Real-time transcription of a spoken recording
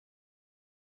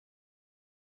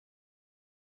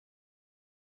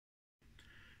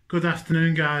Good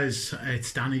afternoon, guys.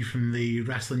 It's Danny from the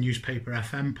Wrestling Newspaper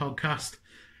FM podcast.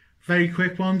 Very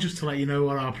quick one, just to let you know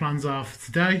what our plans are for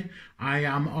today. I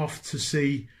am off to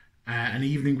see an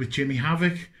evening with Jimmy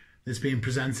Havoc that's being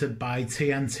presented by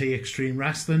TNT Extreme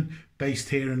Wrestling, based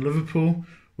here in Liverpool.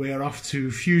 We are off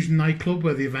to Fusion Nightclub,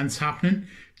 where the event's happening.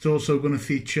 It's also going to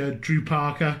feature Drew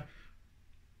Parker,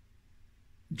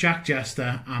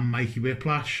 Jester and Mikey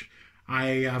Whiplash. I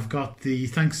have got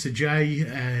thanks to Jay,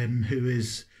 who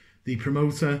is the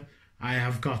promoter, I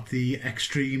have got the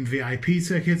Extreme VIP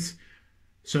tickets.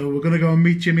 So we're going to go and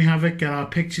meet Jimmy Havoc, get our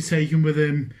picture taken with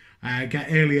him, get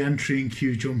early entry and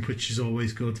queue jump, which is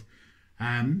always good.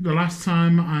 The last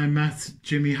time I met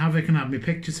Jimmy Havoc and had my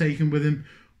picture taken with him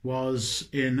was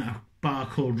in a bar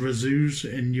called Razoo's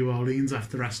in New Orleans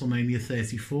after WrestleMania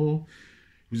 34.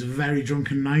 It was a very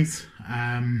drunken night.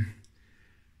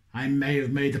 I may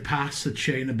have made a pass at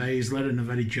Shayna Baszler in a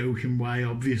very joking way,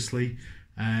 obviously.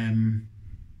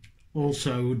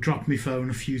 Also dropped my phone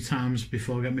a few times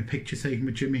before getting my picture taken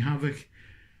with Jimmy Havoc.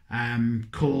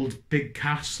 Called Big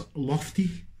Cass lofty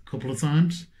a couple of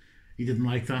times. He didn't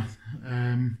like that.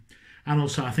 And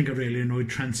also I think I really annoyed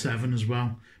Trent Seven as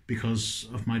well because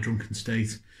of my drunken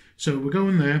state. So we're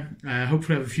going there.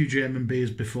 Hopefully have a few German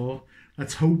beers before.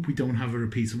 Let's hope we don't have a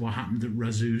repeat of what happened at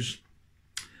Razoo's.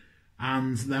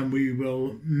 And then we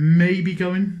will maybe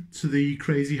go in to the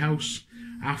Crazy House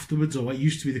afterwards, or what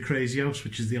used to be the Crazy House,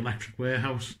 which is the Electric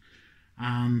Warehouse.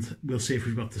 And we'll see if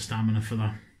we've got the stamina for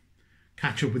that.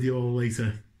 Catch up with you all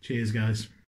later. Cheers, guys.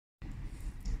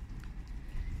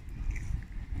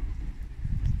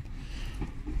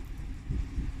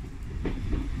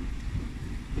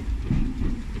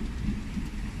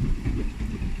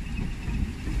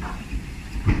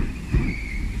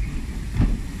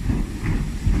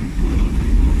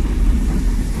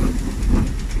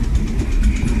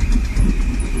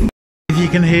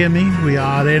 You can hear me, we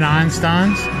are in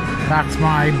Einstein's. That's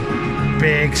my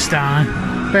big Stein.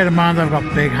 Bear in mind I've got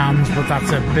big hands, but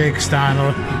that's a big Stein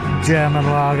of German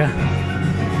lager.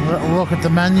 Look at the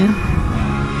menu.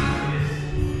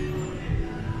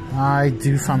 I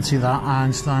do fancy that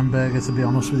Einstein burger, to be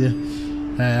honest with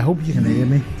you. I hope you can hear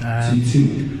me.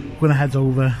 I'm going to head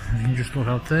over. You can just look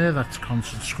out there, that's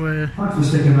Concert Square. Thanks for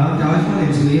sticking around, guys. My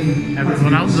name's Liam.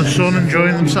 Everyone out in the sun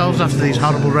enjoying themselves after these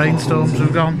horrible rainstorms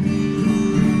have gone.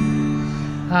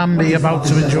 And me about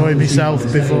to enjoy myself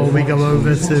before we go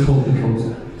over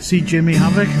to see Jimmy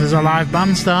Havoc. There's a live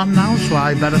band starting now, so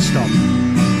I better stop.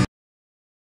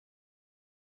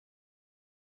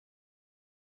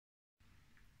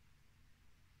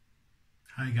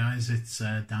 Hi guys, it's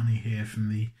Danny here from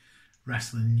the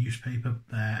Wrestling Newspaper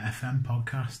FM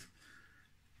podcast.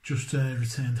 Just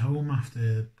returned home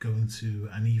after going to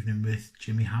an evening with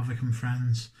Jimmy Havoc and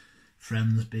friends.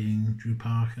 Friends being Drew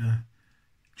Parker,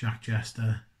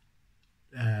 Jester,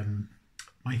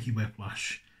 Mikey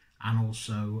Whiplash, and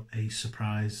also a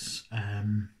surprise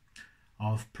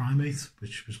of Primate,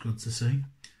 which was good to see.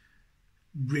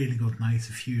 Really good night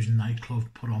at Fusion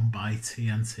Nightclub, put on by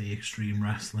TNT Extreme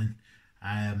Wrestling.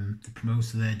 The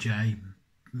promoter there, Jay,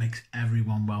 makes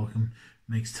everyone welcome,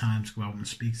 makes time to go out and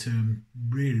speak to him.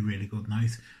 Really good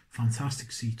night.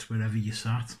 Fantastic seats wherever you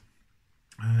sat.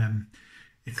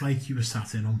 It's like you were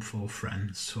sat in on four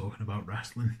friends talking about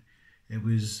wrestling. It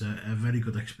was a very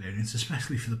good experience,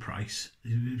 especially for the price.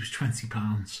 It was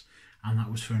 £20, and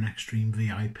that was for an Extreme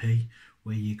VIP,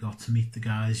 where you got to meet the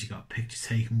guys, you got a picture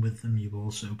taken with them, you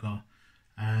also got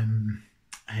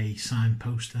a signed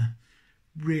poster.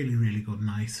 Really good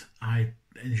night. I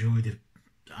enjoyed it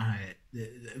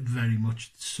very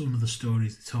much. Some of the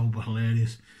stories they told were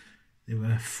hilarious. They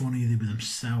were funny, they were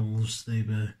themselves, they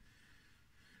were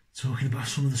talking about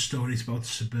some of the stories about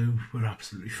Sabu were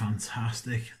absolutely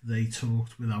fantastic. They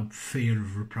talked without fear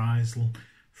of reprisal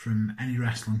from any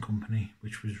wrestling company,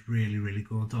 which was really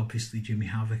good. Obviously, Jimmy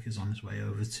Havoc is on his way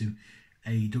over to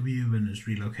AEW and is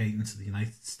relocating to the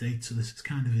United States, so this is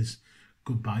kind of his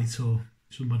goodbye tour.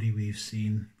 Somebody we've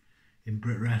seen in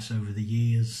Brit Rest over the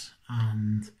years,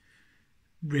 and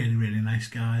really nice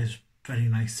guys. Very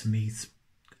nice to meet.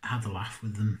 Had a laugh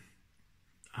with them.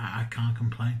 I can't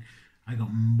complain. I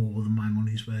got more than my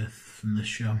money's worth from this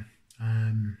show.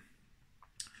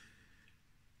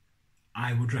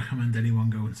 I would recommend anyone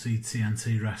go and see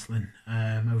TNT Wrestling.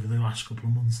 Over the last couple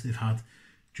of months they've had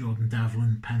Jordan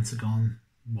Devlin, Pentagon,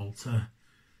 Walter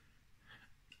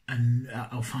and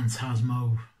El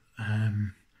Phantasmo.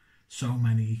 So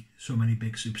many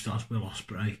big superstars. Will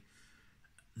Ospreay.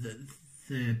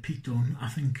 The Pete Dunne. I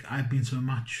think I've been to a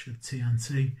match at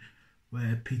TNT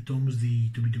where Pete Dunne was the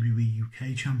WWE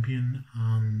UK champion,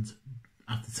 and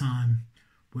at the time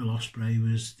Will Ospreay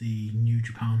was the New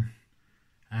Japan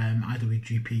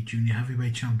IWGP Junior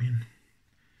Heavyweight Champion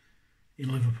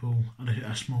in Liverpool at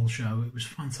a small show. It was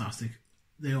fantastic.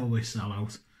 They always sell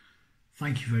out.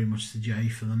 Thank you very much to Jay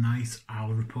for the night.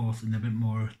 I'll report in a bit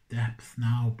more depth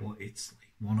now, but it's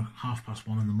like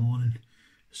 1:30 in the morning,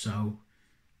 so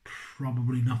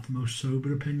probably not the most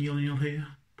sober opinion you'll hear,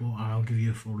 but I'll give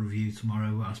you a full review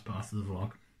tomorrow as part of the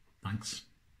vlog. Thanks.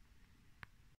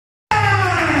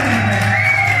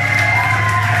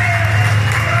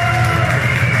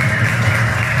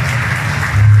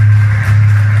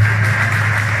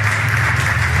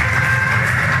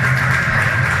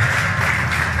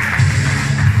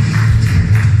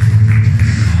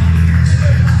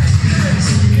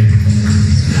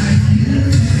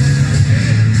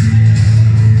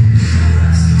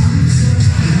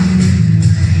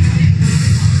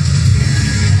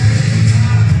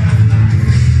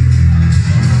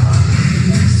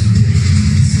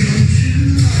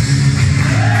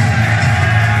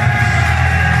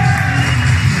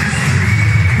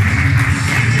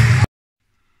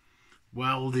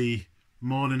 Well, the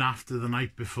morning after the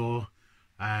night before,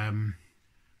 I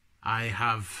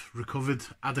have recovered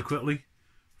adequately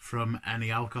from any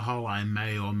alcohol I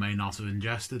may or may not have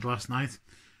ingested last night.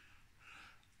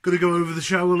 Going to go over the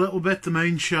show a little bit, the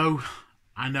main show.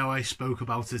 I know I spoke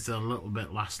about it a little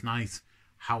bit last night,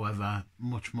 however,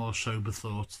 much more sober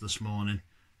thoughts this morning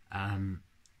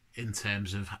in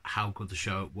terms of how good the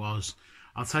show was.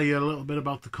 I'll tell you a little bit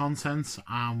about the content,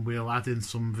 and we'll add in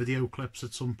some video clips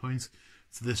at some point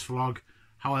to this vlog.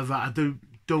 However, I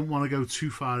don't want to go too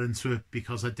far into it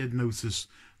because I did notice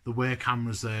there were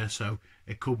cameras there, so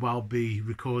it could well be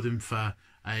recording for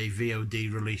a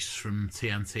VOD release from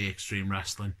TNT Extreme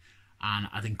Wrestling, and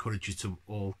I'd encourage you to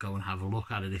all go and have a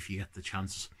look at it if you get the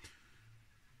chance.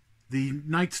 The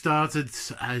night started,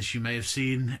 as you may have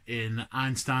seen, in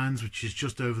Einstein's, which is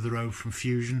just over the road from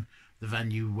Fusion, the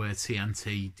venue where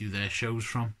TNT do their shows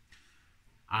from.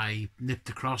 I nipped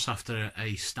across after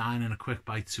a stein and a quick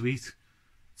bite to eat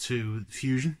to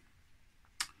Fusion.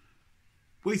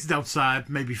 Waited outside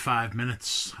maybe 5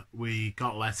 minutes. We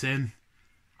got let in,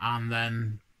 and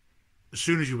then as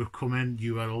soon as you would come in,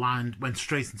 you were went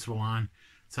straight into a line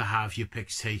to have your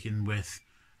pics taken with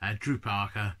Drew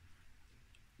Parker,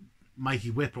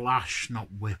 Mikey Whiplash, not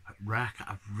Whipwreck.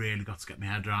 I've really got to get my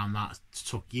head around that. It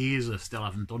took years, I still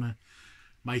haven't done it.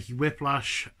 Mikey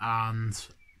Whiplash and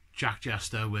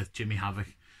Jester with Jimmy Havoc.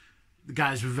 The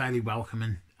guys were very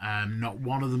welcoming. Not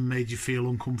one of them made you feel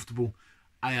uncomfortable.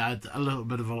 I had a little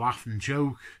bit of a laugh and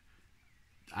joke.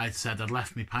 I said I'd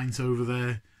left my pint over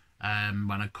there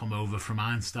when I'd come over from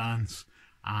Einstein's,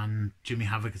 and Jimmy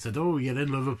Havoc had said, "Oh, you're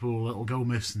in Liverpool, it'll go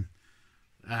missing."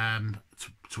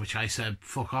 To which I said,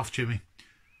 "Fuck off, Jimmy."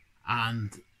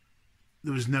 And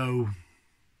there was no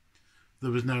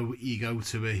ego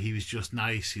to it. He was just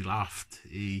nice. He laughed.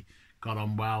 He got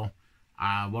on well.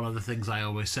 One of the things I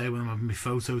always say when I'm having my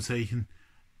photo taken,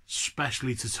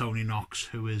 especially to Tony Knox,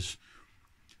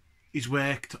 he's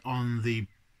worked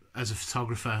as a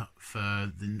photographer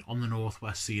on the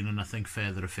Northwest scene, and I think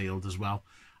further afield as well.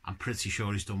 I'm pretty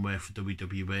sure he's done work for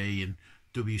WWE and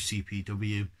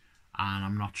WCPW, and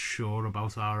I'm not sure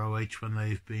about ROH when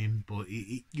they've been, but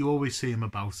you always see him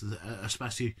about,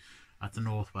 especially at the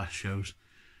Northwest shows.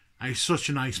 And he's such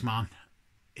a nice man.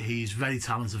 He's a very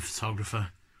talented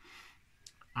photographer,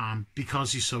 and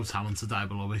because he's so talented, I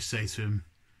will always say to him,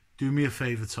 "Do me a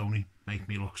favour, Tony, make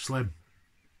me look slim."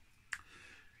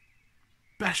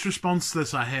 Best response to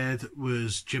this I heard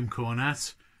was Jim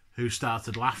Cornette, who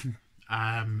started laughing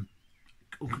to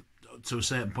a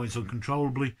certain point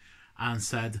uncontrollably and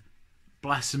said,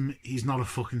 "Bless him, he's not a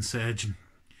fucking surgeon."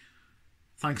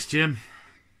 Thanks, Jim.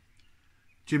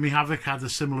 Jimmy Havoc had a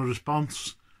similar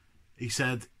response. He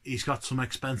said he's got some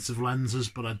expensive lenses,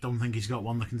 but I don't think he's got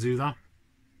one that can do that.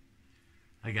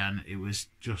 Again, it was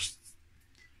just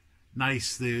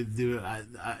nice.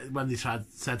 When they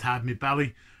said hide me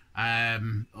belly,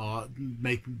 or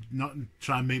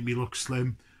try and make me look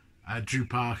slim, Drew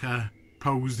Parker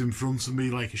posed in front of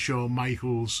me like a Shawn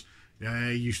Michaels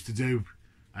used to do,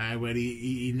 where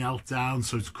he knelt down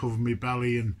so to cover my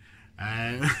belly, and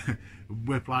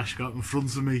Whiplash got in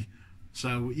front of me,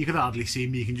 so you could hardly see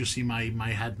me. You can just see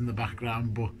my head in the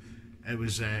background, but it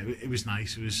was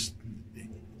nice. It was,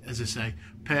 as I say,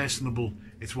 personable.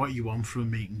 It's what you want from a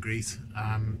meet and greet.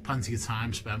 Plenty of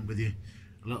time spent with you,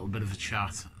 a little bit of a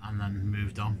chat, and then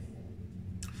moved on.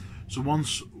 So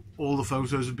once all the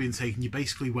photos had been taken, you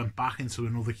basically went back into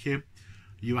another queue.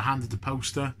 You were handed the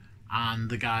poster, and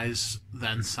the guys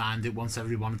then signed it once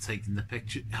everyone had taken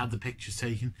had the pictures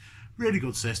taken. Really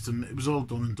good system. It was all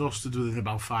done and dusted within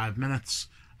about 5 minutes,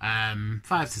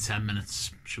 5 to 10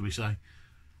 minutes, should we say.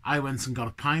 I went and got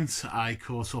a pint. I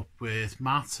caught up with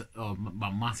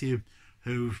Matthew,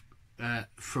 who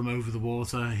from Over the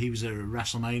Water. He was at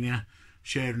WrestleMania,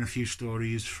 sharing a few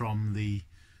stories from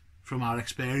our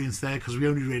experience there, because we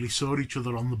only really saw each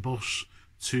other on the bus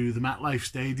to the MetLife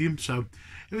Stadium. So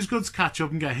it was good to catch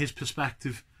up and get his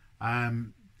perspective.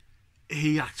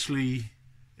 He actually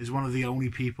is one of the only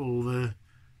people that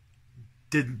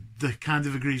kind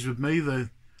of agrees with me that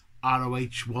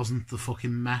ROH wasn't the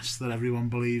fucking mess that everyone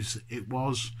believes it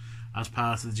was as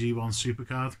part of the G1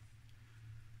 Supercard.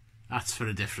 That's for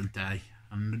a different day,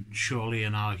 and surely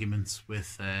an argument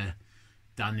with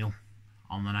Daniel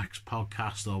on the next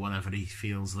podcast or whenever he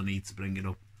feels the need to bring it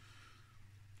up.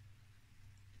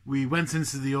 We went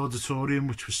into the auditorium,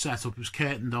 which was set up, it was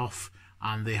curtained off,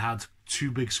 and they had 2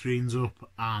 big screens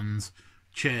up and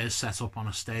chairs set up on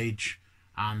a stage,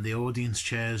 and the audience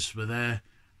chairs were there.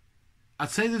 I'd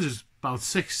say there's about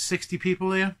 60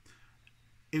 people here.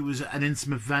 It was an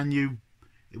intimate venue.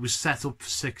 It was set up for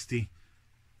 60.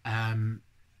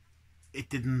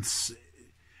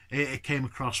 It came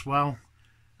across well.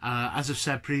 As I've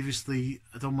said previously,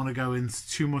 I don't want to go into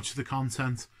too much of the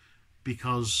content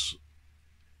because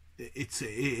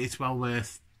it's well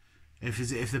worth, if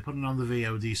they're putting it on the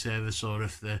VOD service or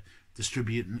if they're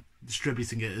distributing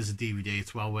it as a DVD,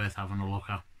 it's well worth having a look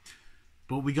at.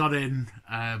 But we got in.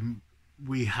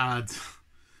 We had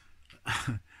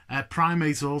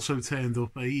Primate also turned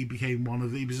up.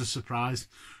 He was a surprise,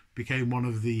 became one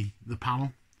of the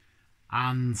panel,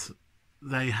 and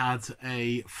they had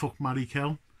a fuck, marry,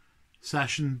 kill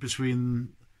session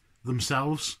between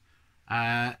themselves.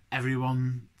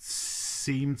 Everyone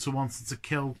seemed to want to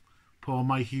kill poor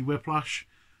Mikey Whiplash.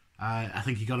 I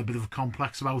think he got a bit of a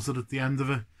complex about it at the end of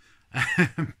it.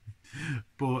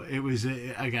 But it was,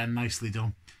 again, nicely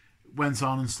done. Went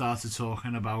on and started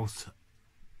talking about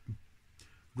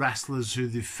wrestlers who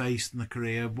they've faced in their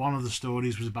career. One of the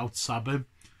stories was about Sabu,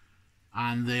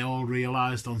 and they all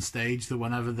realised on stage that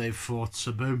whenever they've fought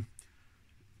Sabu,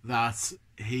 that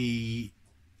he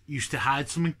used to hide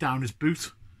something down his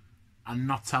boot and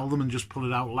not tell them and just pull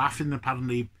it out laughing.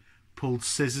 Apparently put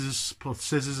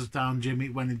scissors down Jimmy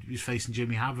when he was facing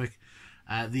Jimmy Havoc,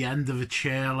 the end of a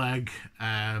chair leg,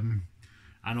 and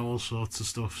all sorts of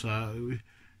stuff. So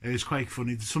it was quite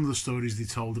funny. Some of the stories they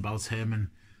told about him and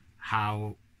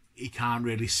how he can't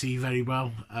really see very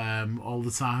well all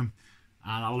the time,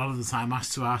 and a lot of the time has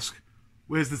to ask,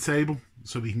 where's the table,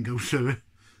 so we can go through it.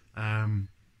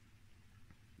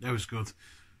 That was good.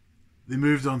 They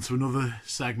moved on to another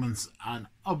segment, and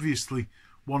obviously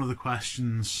one of the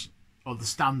questions, or the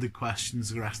standard questions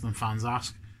the wrestling fans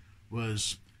ask,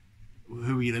 was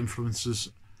who are your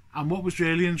influences? And what was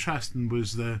really interesting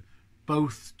was that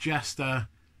both Jester,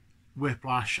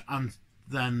 Whiplash, and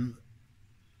then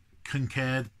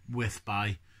concurred with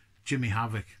by Jimmy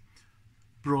Havoc,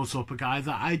 brought up a guy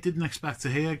that I didn't expect to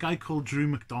hear, a guy called Drew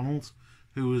McDonald,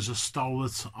 who was a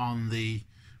stalwart on the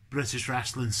British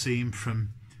wrestling scene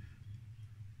from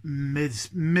mid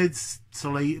to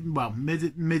late, well, mid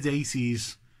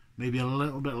 80s, maybe a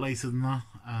little bit later than that.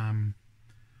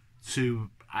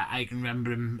 I can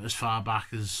remember him as far back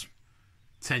as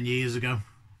 10 years ago,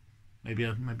 maybe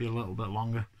a little bit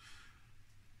longer.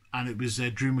 And it was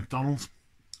Drew McDonald.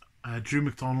 Drew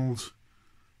McDonald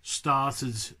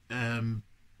started,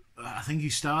 I think he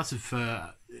started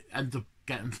ended up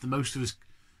getting for the most of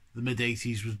the mid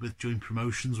 80s was with Joint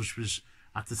Promotions, which was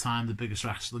at the time the biggest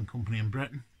wrestling company in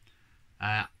Britain.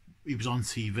 He was on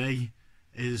TV.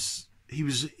 He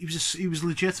was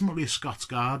legitimately a Scots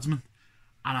Guardsman,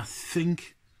 and I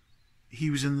think he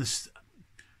was in this,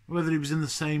 whether he was in the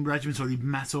same regiment or he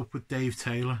met up with Dave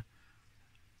Taylor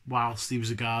whilst he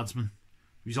was a guardsman.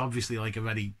 He was obviously like a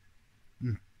very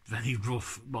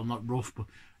rough, well, not rough, but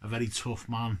a very tough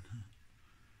man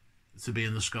to be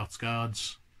in the Scots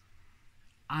Guards.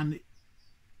 And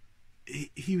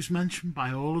he was mentioned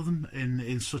by all of them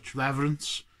in such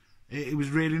reverence. It was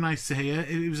really nice to hear.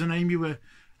 It was a name you were,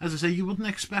 as I say, you wouldn't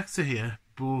expect to hear,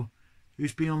 but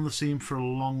he's been on the scene for a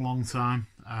long, long time.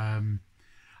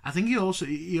 I think he also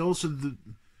the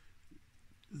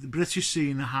British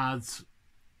scene had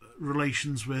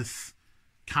relations with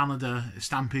Canada,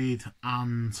 Stampede,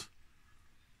 and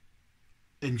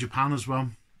in Japan as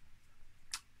well.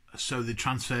 So they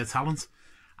transfer talent.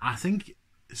 I think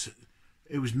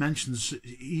it was mentioned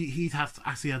he'd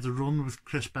actually had a run with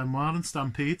Chris Benoit and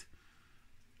Stampede,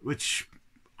 which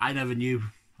I never knew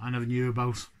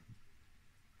about.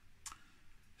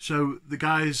 So the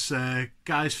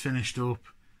guys finished up.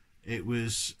 It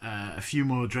was a few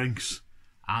more drinks,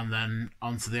 and then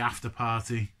on to the after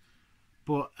party.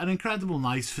 But an incredible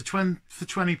night for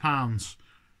 £20.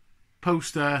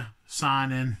 Poster,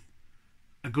 signing,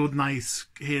 a good night,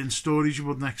 hearing stories you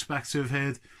wouldn't expect to have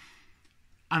heard.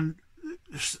 And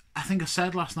I think I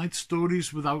said last night,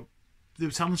 they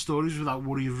were telling stories without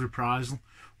worry of reprisal,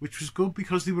 which was good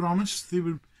because they were honest. They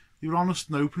were honest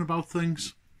and open about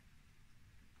things.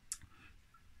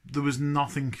 There was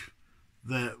nothing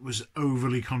that was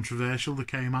overly controversial that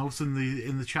came out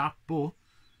in the chat, but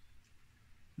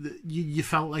you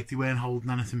felt like they weren't holding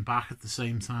anything back at the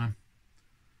same time.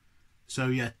 So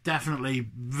yeah, definitely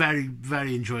very,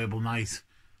 very enjoyable night.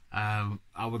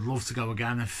 I would love to go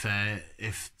again if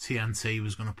TNT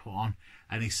was going to put on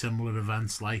any similar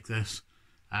events like this.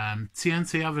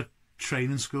 TNT have a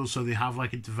training school, so they have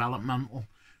like a developmental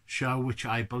show, which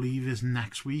I believe is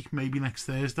next week, maybe next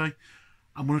Thursday.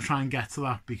 I'm going to try and get to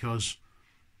that because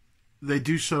they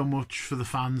do so much for the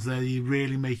fans there. They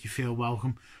really make you feel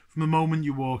welcome. From the moment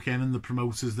you walk in and the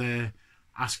promoter's there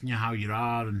asking you how you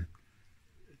are and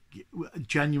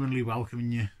genuinely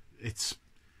welcoming you. It's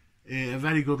a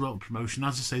very good little promotion.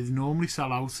 As I say, they normally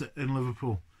sell out in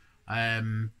Liverpool.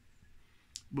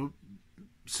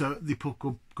 So they put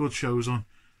good shows on.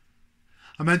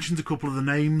 I mentioned a couple of the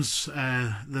names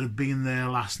that have been there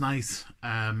last night.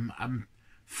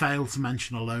 Failed to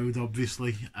mention a load,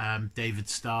 obviously. David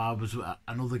Starr was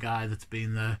another guy that's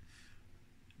been there.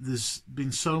 There's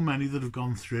been so many that have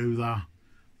gone through that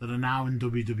are now in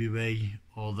WWE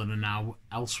or that are now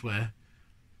elsewhere.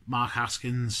 Mark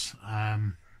Haskins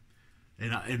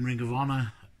in Ring of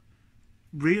Honor.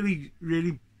 Really,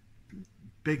 really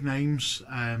big names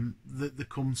that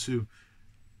come to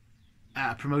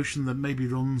a promotion that maybe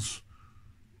runs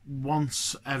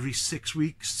once every 6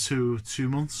 weeks to 2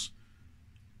 months.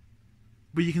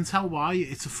 But you can tell why.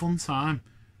 It's a fun time.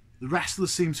 The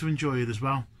wrestlers seem to enjoy it as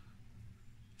well.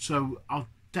 So I'll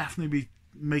definitely be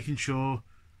making sure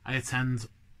I attend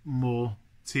more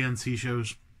TNT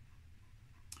shows.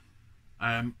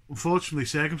 Unfortunately,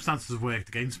 circumstances have worked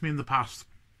against me in the past,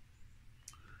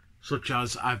 such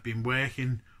as I've been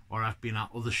working or I've been at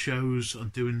other shows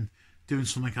and doing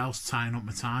something else, tying up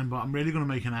my time. But I'm really going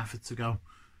to make an effort to go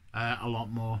a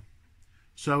lot more.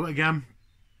 So again,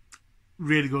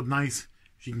 really good night.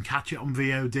 If you can catch it on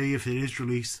VOD, if it is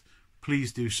released,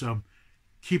 please do so.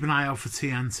 Keep an eye out for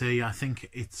TNT. I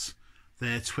think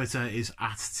their Twitter is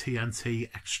at TNT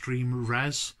Extreme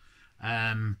Res.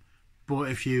 But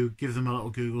if you give them a little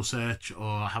Google search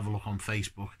or have a look on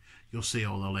Facebook, you'll see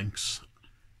all the links.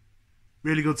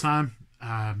 Really good time.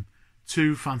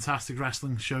 2 fantastic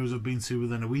wrestling shows I've been to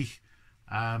within a week.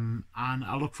 And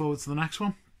I look forward to the next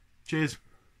one. Cheers.